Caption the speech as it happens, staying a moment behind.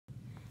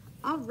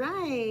All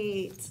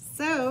right,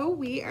 so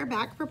we are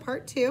back for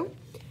part 2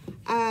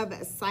 of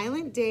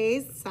Silent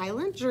Days,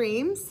 Silent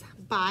Dreams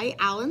by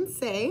Alan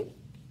Say.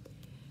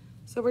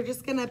 So we're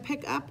just gonna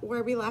pick up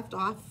where we left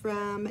off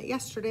from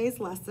yesterday's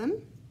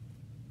lesson.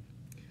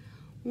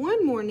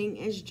 One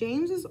morning, as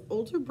James's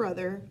older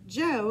brother,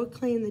 Joe,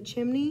 cleaned the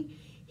chimney,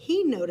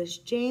 he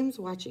noticed James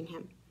watching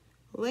him.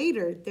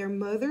 Later, their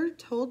mother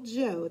told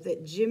Joe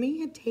that Jimmy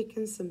had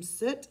taken some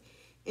soot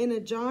in a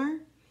jar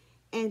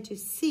and to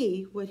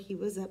see what he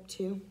was up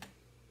to.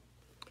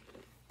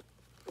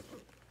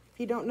 If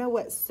you don't know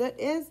what soot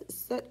is,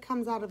 soot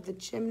comes out of the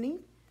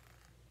chimney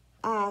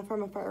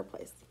from a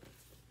fireplace.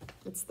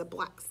 It's the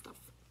black stuff.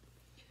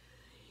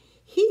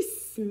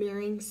 He's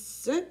smearing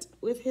soot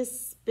with his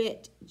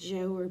spit,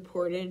 Joe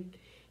reported.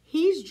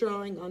 He's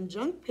drawing on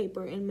junk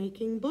paper and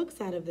making books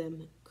out of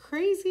them.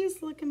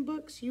 Craziest looking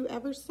books you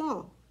ever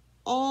saw.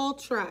 All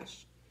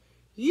trash.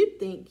 You'd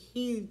think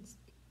he's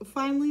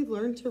finally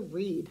learned to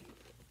read.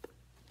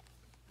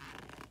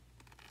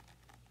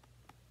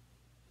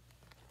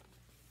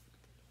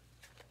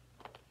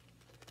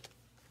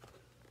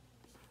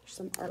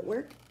 Some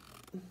artwork.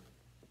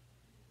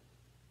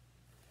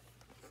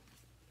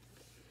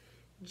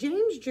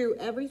 James drew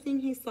everything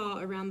he saw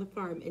around the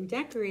farm and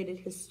decorated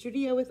his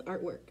studio with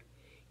artwork.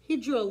 He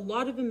drew a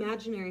lot of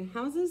imaginary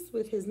houses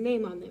with his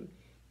name on them.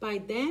 By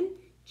then,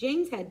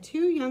 James had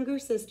 2 younger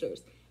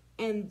sisters,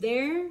 and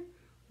there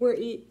were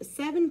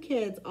 7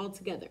 kids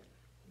altogether.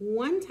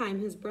 One time,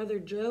 his brother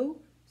Joe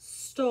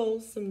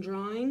stole some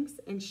drawings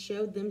and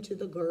showed them to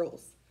the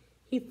girls.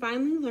 He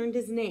finally learned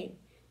his name.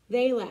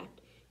 They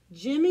laughed.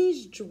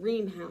 Jimmy's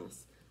Dream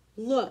House.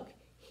 Look,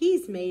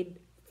 he's made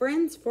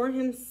friends for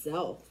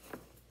himself.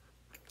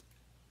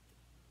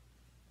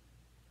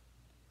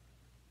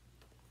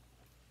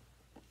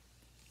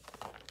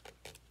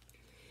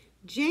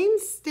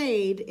 James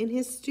stayed in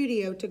his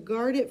studio to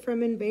guard it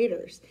from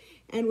invaders,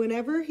 and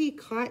whenever he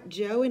caught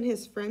Joe and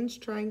his friends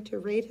trying to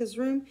raid his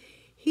room,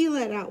 he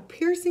let out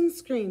piercing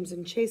screams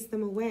and chased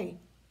them away.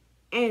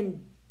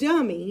 And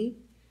Dummy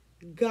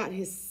got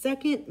his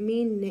second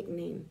mean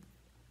nickname,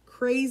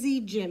 Crazy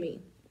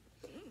Jimmy.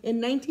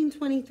 In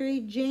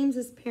 1923,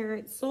 James's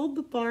parents sold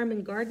the farm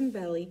in Garden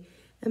Valley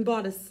and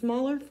bought a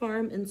smaller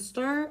farm in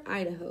Star,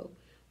 Idaho.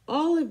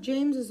 All of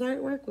James's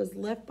artwork was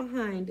left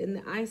behind in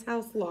the ice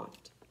house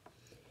loft.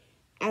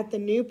 At the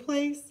new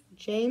place,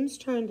 James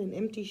turned an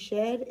empty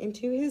shed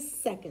into his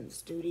second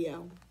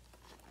studio.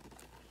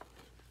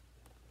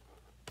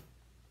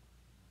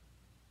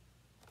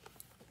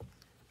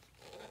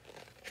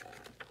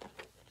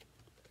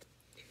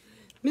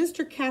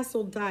 Mr.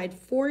 Castle died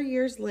 4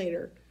 years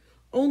later.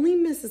 Only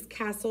Mrs.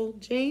 Castle,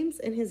 James,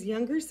 and his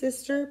younger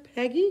sister,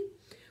 Peggy,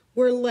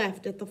 were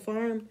left at the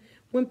farm.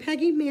 When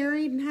Peggy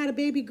married and had a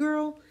baby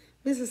girl,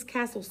 Mrs.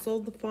 Castle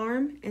sold the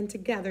farm, and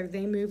together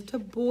they moved to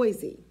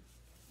Boise.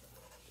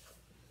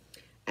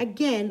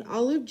 Again,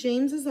 all of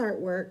James's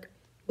artwork,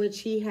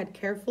 which he had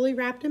carefully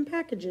wrapped in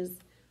packages,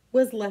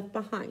 was left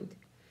behind.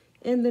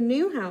 In the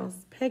new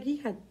house, Peggy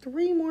had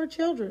 3 more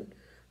children.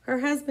 Her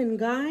husband,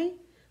 Guy,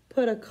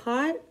 put a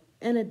cot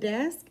and a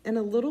desk and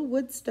a little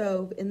wood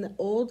stove in the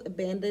old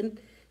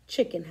abandoned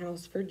chicken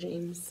house for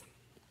James.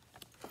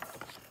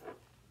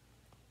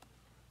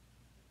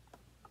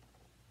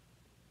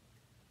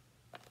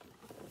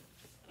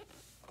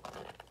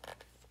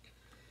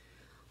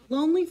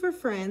 Lonely for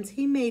friends,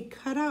 he made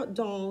cutout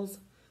dolls,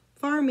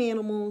 farm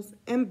animals,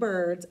 and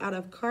birds out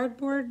of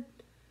cardboard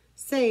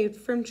saved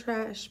from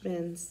trash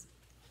bins.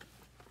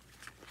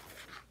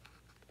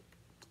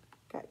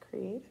 Got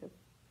creative.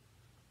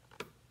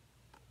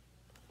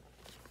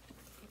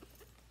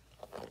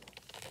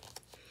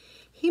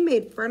 He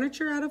made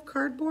furniture out of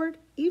cardboard,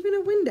 even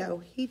a window.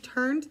 He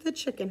turned the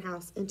chicken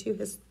house into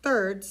his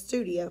 3rd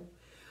studio,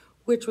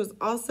 which was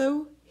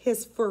also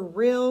his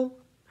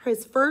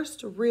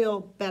first real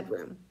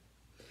bedroom.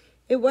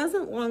 It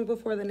wasn't long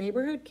before the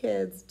neighborhood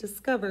kids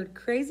discovered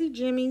Crazy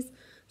Jimmy's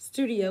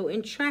studio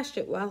and trashed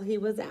it while he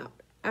was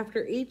out.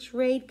 After each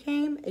raid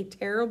came a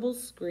terrible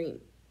scream.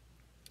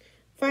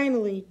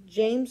 Finally,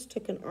 James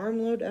took an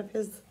armload of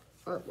his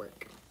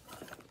artwork.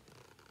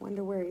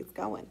 Wonder where he's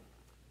going.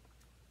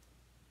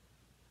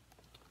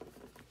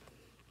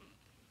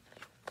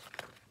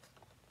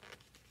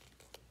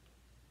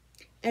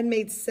 And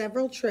made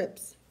several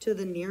trips to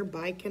the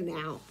nearby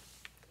canal.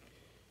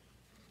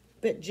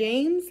 But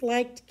James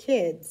liked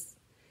kids,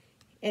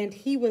 and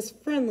he was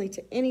friendly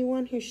to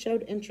anyone who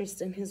showed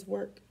interest in his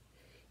work.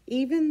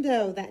 Even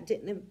though that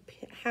didn't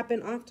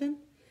happen often,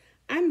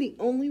 I'm the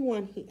only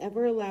one he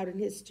ever allowed in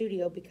his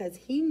studio because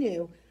he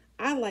knew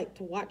I liked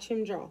to watch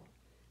him draw.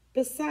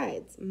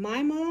 Besides,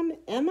 my mom,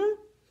 Emma,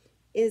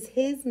 is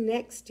his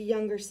next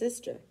younger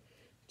sister,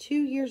 2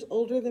 years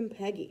older than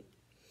Peggy.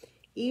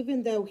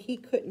 Even though he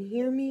couldn't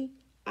hear me,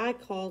 I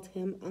called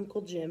him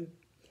Uncle Jim.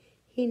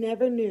 He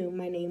never knew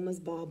my name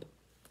was Bob.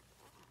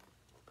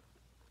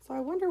 So I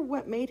wonder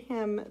what made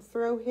him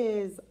throw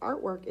his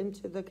artwork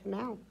into the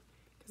canal,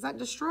 because that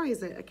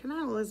destroys it. A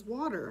canal is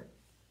water.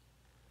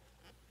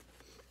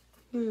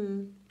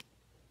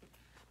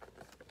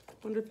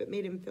 Wonder if it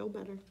made him feel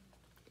better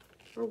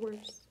or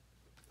worse.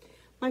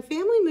 My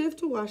family moved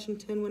to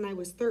Washington when I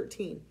was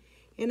 13,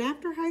 and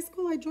after high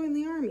school I joined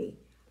the Army.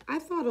 I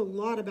thought a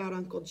lot about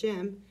Uncle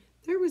Jim.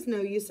 There was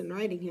no use in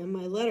writing him.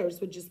 My letters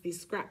would just be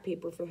scrap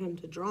paper for him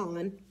to draw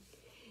on.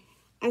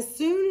 As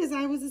soon as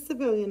I was a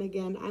civilian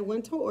again, I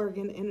went to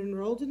Oregon and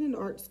enrolled in an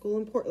art school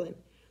in Portland,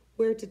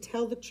 where, to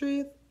tell the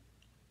truth,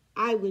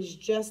 I was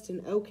just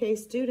an okay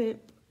student.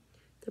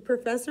 The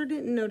professor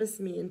didn't notice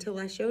me until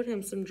I showed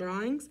him some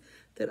drawings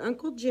that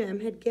Uncle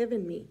Jim had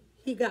given me.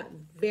 He got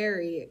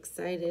very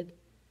excited.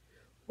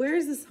 Where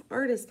is this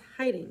artist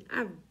hiding?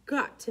 I've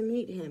got to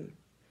meet him.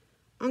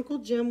 Uncle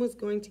Jim was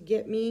going to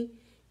get me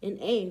an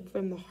A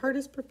from the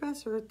hardest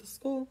professor at the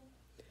school.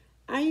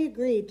 I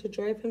agreed to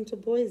drive him to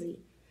Boise.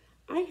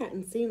 I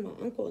hadn't seen my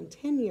uncle in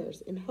 10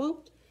 years and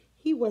hoped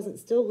he wasn't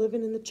still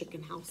living in the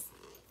chicken house.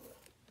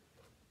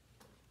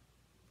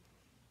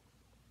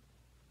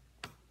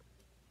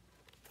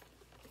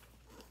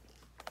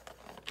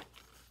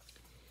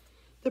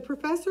 The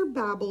professor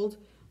babbled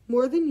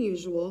more than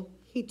usual.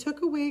 He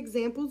took away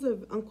examples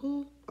of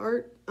Uncle's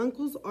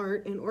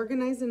art and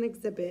organized an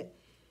exhibit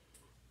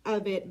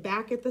of it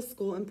back at the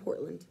school in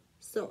Portland.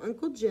 So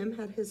Uncle Jim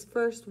had his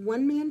first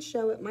one-man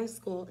show at my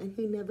school, and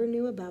he never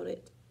knew about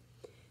it.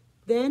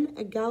 Then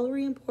a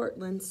gallery in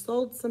Portland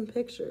sold some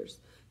pictures.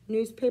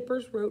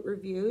 Newspapers wrote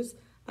reviews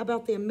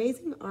about the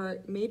amazing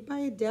art made by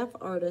a deaf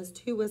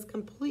artist who was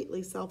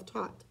completely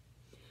self-taught.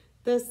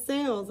 The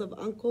sales of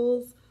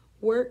Uncle's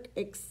work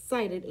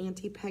excited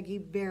Auntie Peggy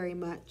very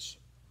much.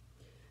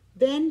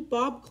 Then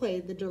Bob Clay,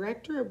 the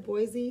director of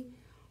Boise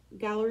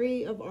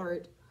Gallery of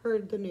Art,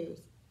 heard the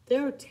news.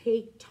 They're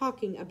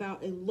talking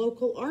about a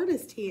local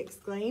artist, he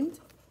exclaimed.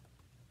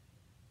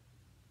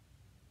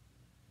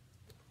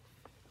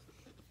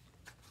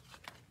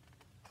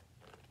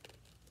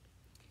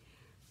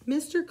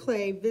 Mr.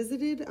 Clay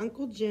visited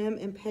Uncle Jim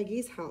and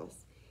Peggy's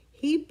house.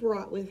 He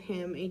brought with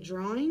him a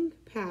drawing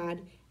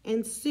pad,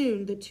 and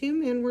soon the two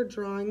men were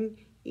drawing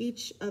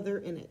each other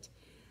in it.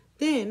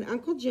 Then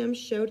Uncle Jim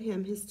showed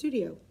him his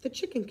studio. The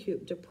chicken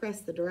coop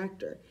depressed the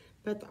director,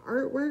 but the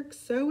artwork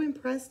so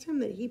impressed him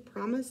that he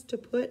promised to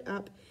put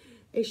up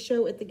a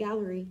show at the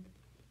gallery.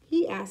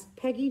 He asked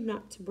Peggy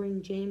not to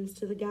bring James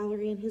to the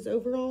gallery in his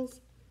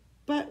overalls,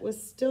 but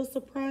was still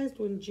surprised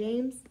when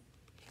James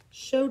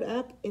showed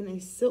up in a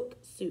silk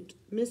suit.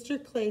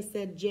 Mr. Clay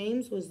said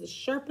James was the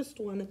sharpest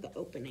one at the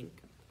opening.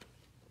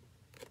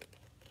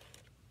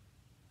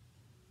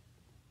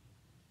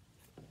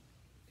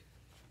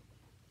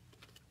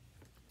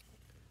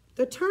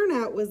 The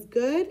turnout was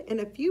good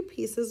and a few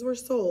pieces were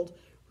sold.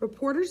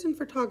 Reporters and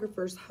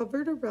photographers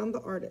hovered around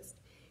the artist.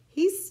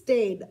 He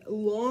stayed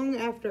long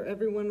after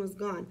everyone was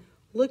gone,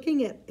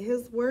 looking at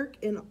his work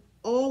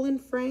all in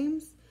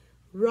frames,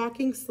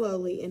 rocking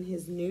slowly in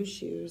his new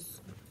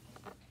shoes.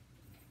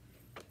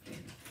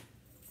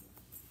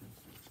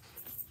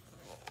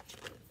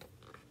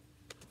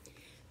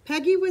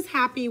 Peggy was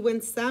happy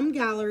when some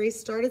galleries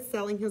started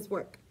selling his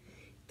work.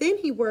 Then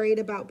he worried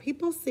about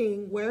people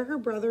seeing where her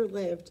brother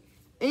lived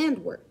and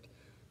worked.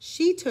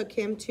 She took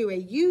him to a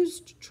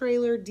used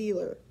trailer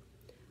dealer.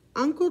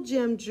 Uncle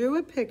Jim drew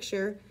a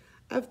picture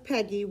of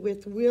Peggy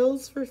with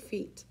wheels for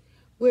feet,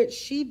 which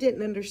she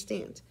didn't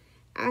understand.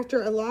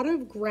 After a lot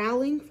of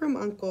growling from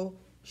Uncle,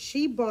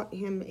 she bought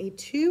him a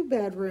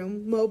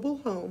 2-bedroom mobile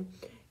home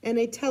and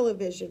a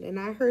television, and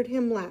I heard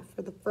him laugh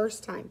for the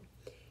first time.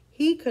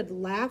 He could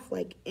laugh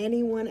like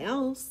anyone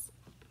else.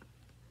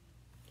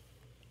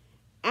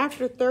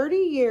 After 30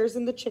 years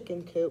in the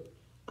chicken coop,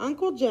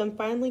 Uncle Jim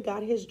finally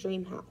got his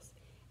dream house,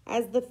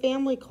 as the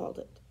family called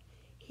it.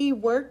 He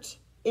worked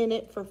in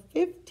it for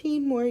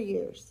 15 more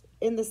years,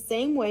 in the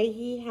same way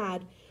he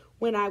had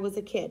when I was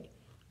a kid,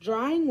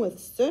 drawing with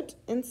soot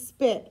and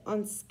spit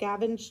on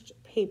scavenged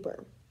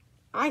paper.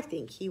 I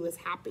think he was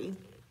happy.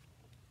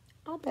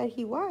 I'll bet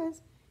he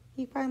was.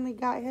 He finally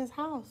got his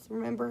house.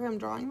 Remember him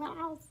drawing that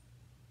house?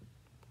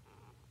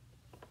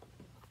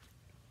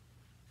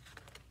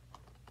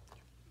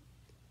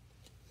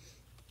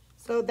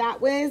 So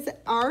that was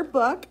our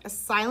book,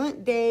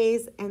 Silent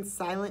Days and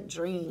Silent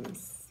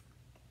Dreams.